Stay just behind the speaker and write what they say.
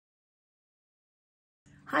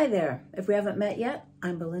Hi there. If we haven't met yet,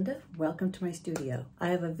 I'm Belinda. Welcome to my studio. I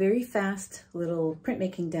have a very fast little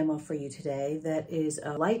printmaking demo for you today that is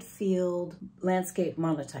a light field landscape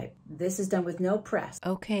monotype. This is done with no press.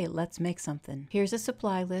 Okay, let's make something. Here's a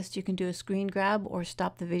supply list. You can do a screen grab or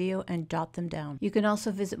stop the video and jot them down. You can also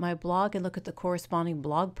visit my blog and look at the corresponding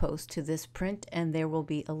blog post to this print, and there will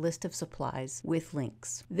be a list of supplies with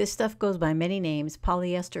links. This stuff goes by many names: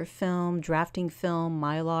 polyester film, drafting film,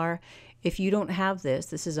 mylar. If you don't have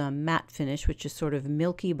this is a matte finish, which is sort of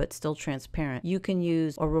milky but still transparent. You can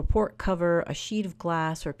use a report cover, a sheet of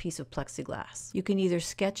glass, or a piece of plexiglass. You can either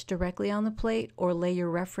sketch directly on the plate or lay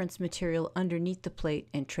your reference material underneath the plate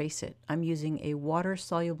and trace it. I'm using a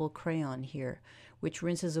water-soluble crayon here, which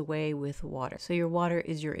rinses away with water. So your water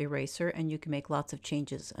is your eraser, and you can make lots of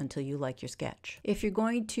changes until you like your sketch. If you're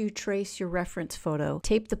going to trace your reference photo,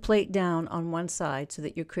 tape the plate down on one side so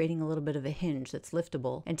that you're creating a little bit of a hinge that's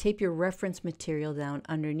liftable, and tape your reference material down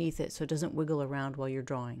underneath it so it doesn't wiggle around while you're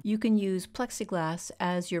drawing. You can use plexiglass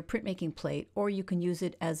as your printmaking plate, or you can use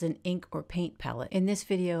it as an ink or paint palette. In this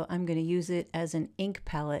video, I'm going to use it as an ink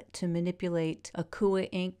palette to manipulate Akua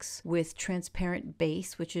inks with transparent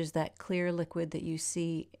base, which is that clear liquid that you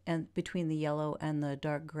see and between the yellow and the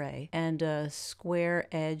dark gray, and a square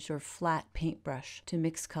edge or flat paintbrush to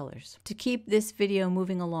mix colors. To keep this video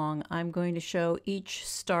moving along, I'm going to show each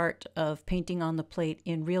start of painting on the plate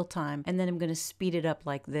in real time, and then I'm going to speed it up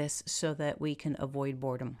like this so that we can avoid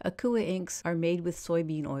boredom. Akua inks are made with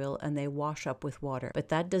soybean oil and they wash up with water, but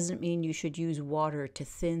that doesn't mean you should use water to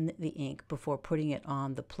thin the ink before putting it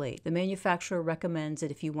on the plate. The manufacturer recommends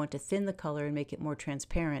that if you want to thin the color and make it more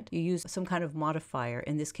transparent, you use some kind of modifier.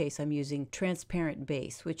 In this case, I'm using transparent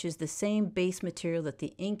base, which is the same base material that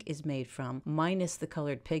the ink is made from, minus the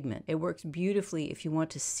colored pigment. It works beautifully if you want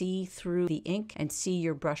to see through the ink and see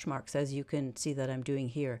your brush marks, as you can see that I'm doing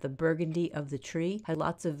here. The burgundy of the tree has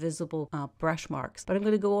lots of visible brush marks, but I'm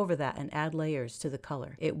going to go over that and add layers to the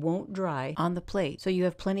color. It won't dry on the plate, so you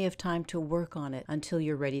have plenty of time to work on it until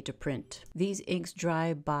you're ready to print. These inks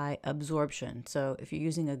dry by absorption, so if you're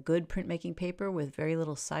using a good printmaking paper with very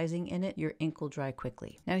little sizing in it, your ink will dry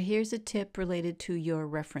quickly. Now here's a tip related to your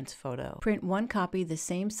reference photo. Print one copy the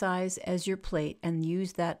same size as your plate and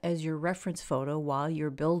use that as your reference photo while you're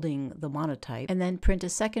building the monotype, and then print a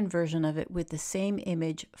second version of it with the same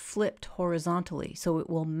image flipped horizontally so it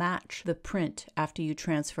will match the print after you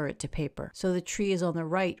transfer it to paper. So the tree is on the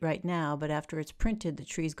right now, but after it's printed, the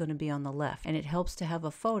tree is going to be on the left, and it helps to have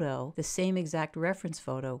a photo, the same exact reference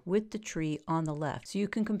photo, with the tree on the left, so you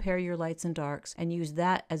can compare your lights and darks and use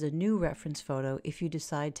that as a new reference photo if you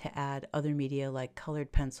decide to add other media like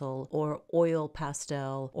colored pencil or oil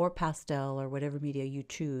pastel or whatever media you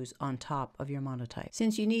choose on top of your monotype.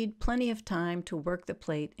 Since you need plenty of time to work the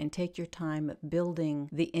plate and take your time building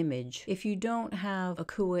the image, if you don't have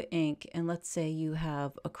Akua ink and let's say you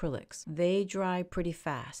have acrylics, they dry pretty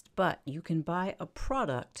fast, but you can buy a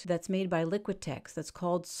product that's made by Liquitex that's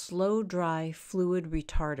called Slow Dry Fluid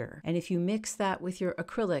Retarder, and if you mix that with your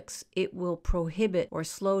acrylics, it will prohibit or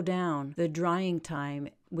slow down the drying time,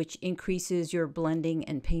 which increases your blending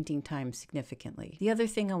and painting time significantly. The other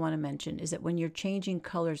thing I want to mention is that when you're changing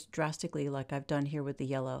colors drastically, like I've done here with the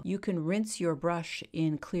yellow, you can rinse your brush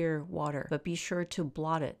in clear water, but be sure to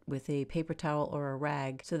blot it with a paper towel or a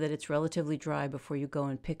rag so that it's relatively dry before you go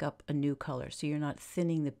and pick up a new color, so you're not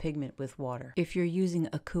thinning the pigment with water if you're using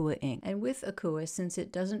Akua ink. And with Akua, since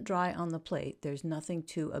it doesn't dry on the plate, there's nothing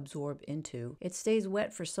to absorb into. It stays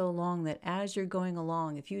wet for so long that as you're going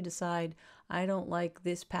along, if you decide, I don't like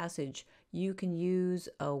this passage, you can use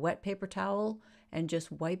a wet paper towel and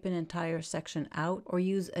just wipe an entire section out, or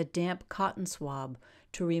use a damp cotton swab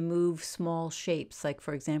to remove small shapes, like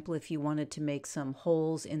for example if you wanted to make some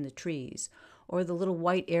holes in the trees, or the little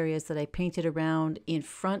white areas that I painted around in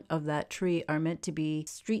front of that tree are meant to be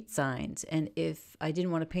street signs, and if I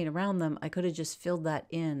didn't want to paint around them, I could have just filled that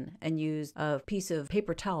in and used a piece of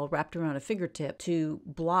paper towel wrapped around a fingertip to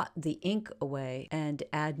blot the ink away and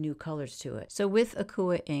add new colors to it. So with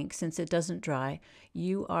Akua ink, since it doesn't dry,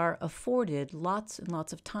 you are afforded lots and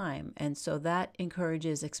lots of time, and so that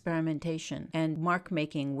encourages experimentation and mark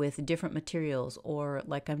making with different materials, or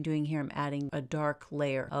like I'm doing here, I'm adding a dark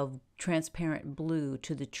layer of transparent blue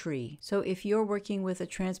to the tree. So if you're working with a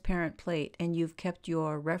transparent plate and you've kept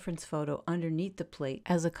your reference photo underneath the plate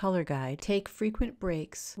as a color guide, take frequent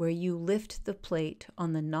breaks where you lift the plate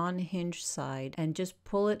on the non-hinged side and just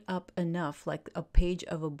pull it up enough, like a page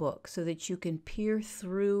of a book, so that you can peer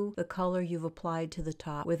through the color you've applied to the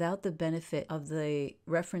top without the benefit of the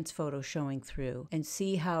reference photo showing through, and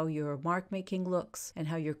see how your mark making looks and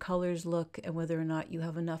how your colors look, and whether or not you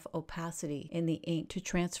have enough opacity in the ink to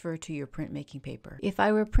transfer to onto your printmaking paper. If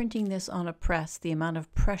I were printing this on a press, the amount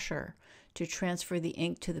of pressure to transfer the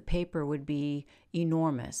ink to the paper would be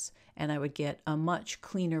enormous, and I would get a much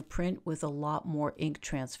cleaner print with a lot more ink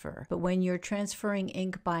transfer. But when you're transferring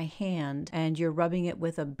ink by hand and you're rubbing it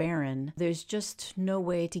with a baren, there's just no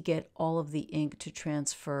way to get all of the ink to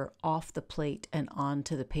transfer off the plate and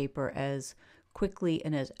onto the paper as quickly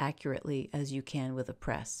and as accurately as you can with a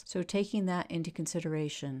press. So taking that into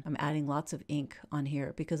consideration, I'm adding lots of ink on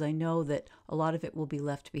here because I know that a lot of it will be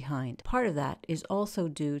left behind. Part of that is also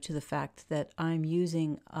due to the fact that I'm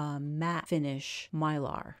using a matte finish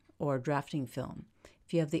Mylar or drafting film.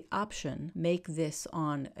 If you have the option, make this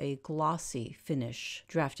on a glossy finish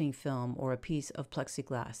drafting film or a piece of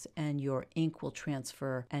plexiglass, and your ink will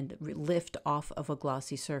transfer and lift off of a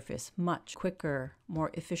glossy surface much quicker,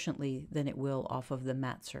 more efficiently than it will off of the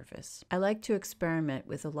matte surface. I like to experiment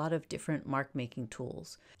with a lot of different mark making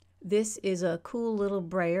tools. This is a cool little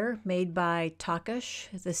brayer made by Takash,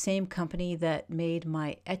 the same company that made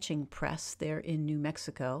my etching press there in New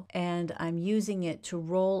Mexico. And I'm using it to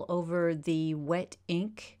roll over the wet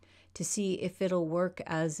ink to see if it'll work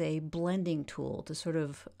as a blending tool to sort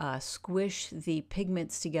of squish the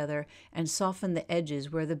pigments together and soften the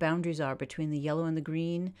edges where the boundaries are between the yellow and the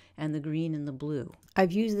green and the blue.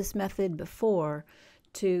 I've used this method before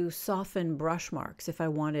to soften brush marks if I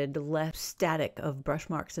wanted less static of brush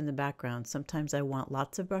marks in the background. Sometimes I want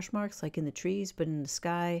lots of brush marks like in the trees, but in the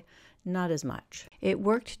sky, not as much. It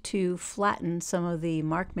worked to flatten some of the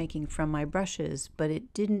mark making from my brushes, but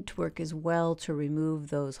it didn't work as well to remove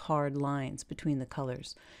those hard lines between the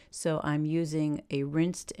colors. So I'm using a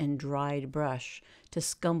rinsed and dried brush to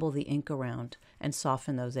scumble the ink around and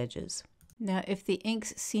soften those edges. Now, if the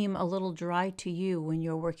inks seem a little dry to you when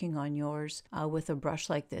you're working on yours with a brush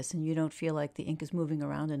like this and you don't feel like the ink is moving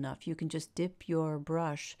around enough, you can just dip your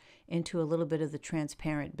brush into a little bit of the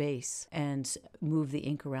transparent base and move the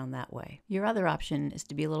ink around that way. Your other option is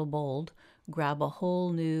to be a little bold, grab a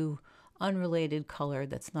whole new unrelated color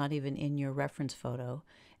that's not even in your reference photo,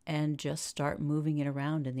 and just start moving it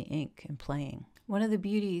around in the ink and playing. One of the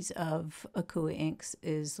beauties of Akua inks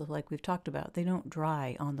is, like we've talked about, they don't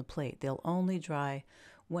dry on the plate. They'll only dry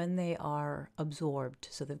when they are absorbed,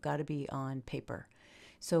 so they've got to be on paper.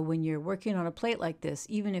 So when you're working on a plate like this,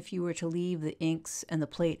 even if you were to leave the inks and the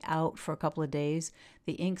plate out for a couple of days,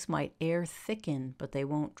 the inks might air thicken, but they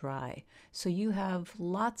won't dry. So you have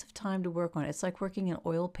lots of time to work on it. It's like working in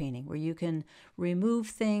oil painting, where you can remove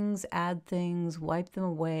things, add things, wipe them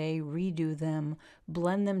away, redo them,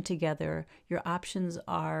 blend them together. Your options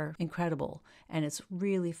are incredible, and it's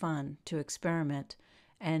really fun to experiment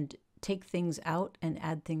and take things out and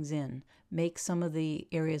add things in. Make some of the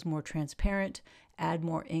areas more transparent, add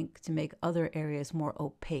more ink to make other areas more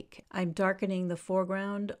opaque. I'm darkening the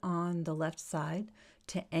foreground on the left side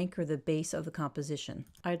to anchor the base of the composition.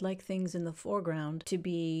 I'd like things in the foreground to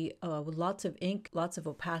be with lots of ink, lots of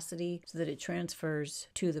opacity so that it transfers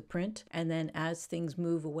to the print. And then as things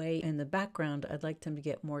move away in the background, I'd like them to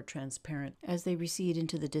get more transparent as they recede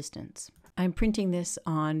into the distance. I'm printing this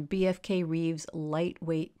on BFK Reeves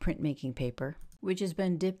lightweight printmaking paper, which has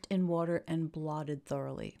been dipped in water and blotted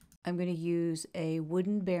thoroughly. I'm going to use a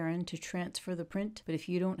wooden baren to transfer the print, but if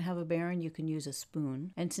you don't have a baren, you can use a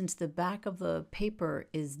spoon. And since the back of the paper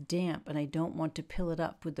is damp and I don't want to pill it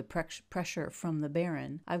up with the pressure from the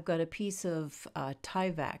baren, I've got a piece of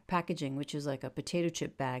Tyvek packaging, which is like a potato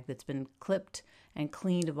chip bag that's been clipped and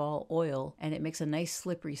cleaned of all oil, and it makes a nice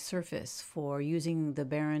slippery surface for using the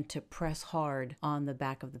baren to press hard on the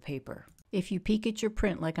back of the paper. If you peek at your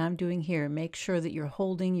print like I'm doing here, make sure that you're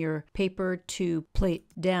holding your paper to plate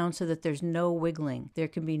down so that there's no wiggling. There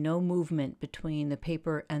can be no movement between the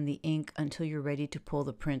paper and the ink until you're ready to pull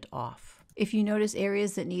the print off. If you notice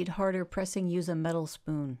areas that need harder pressing, use a metal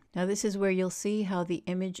spoon. Now this is where you'll see how the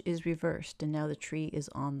image is reversed, and now the tree is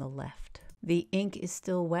on the left. The ink is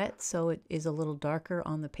still wet, so it is a little darker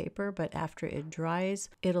on the paper, but after it dries,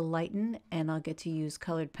 it'll lighten and I'll get to use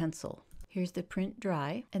colored pencil. Here's the print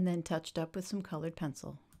dry and then touched up with some colored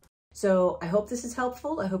pencil. So I hope this is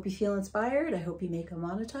helpful. I hope you feel inspired. I hope you make a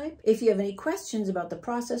monotype. If you have any questions about the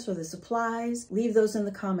process or the supplies, leave those in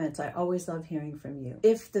the comments. I always love hearing from you.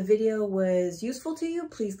 If the video was useful to you,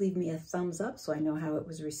 please leave me a thumbs up so I know how it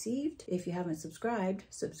was received. If you haven't subscribed,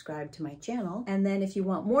 subscribe to my channel. And then if you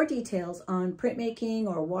want more details on printmaking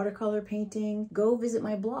or watercolor painting, go visit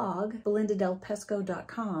my blog,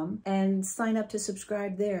 belindadelpesco.com, and sign up to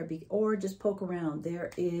subscribe there, or just poke around. There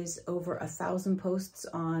is over 1,000 posts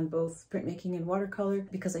on both printmaking and watercolor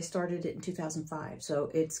because I started it in 2005.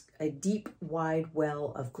 So it's a deep, wide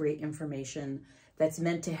well of great information that's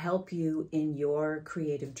meant to help you in your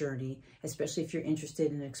creative journey, especially if you're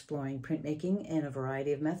interested in exploring printmaking in a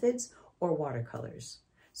variety of methods or watercolors.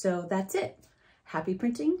 So that's it. Happy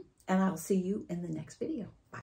printing, and I'll see you in the next video. Bye.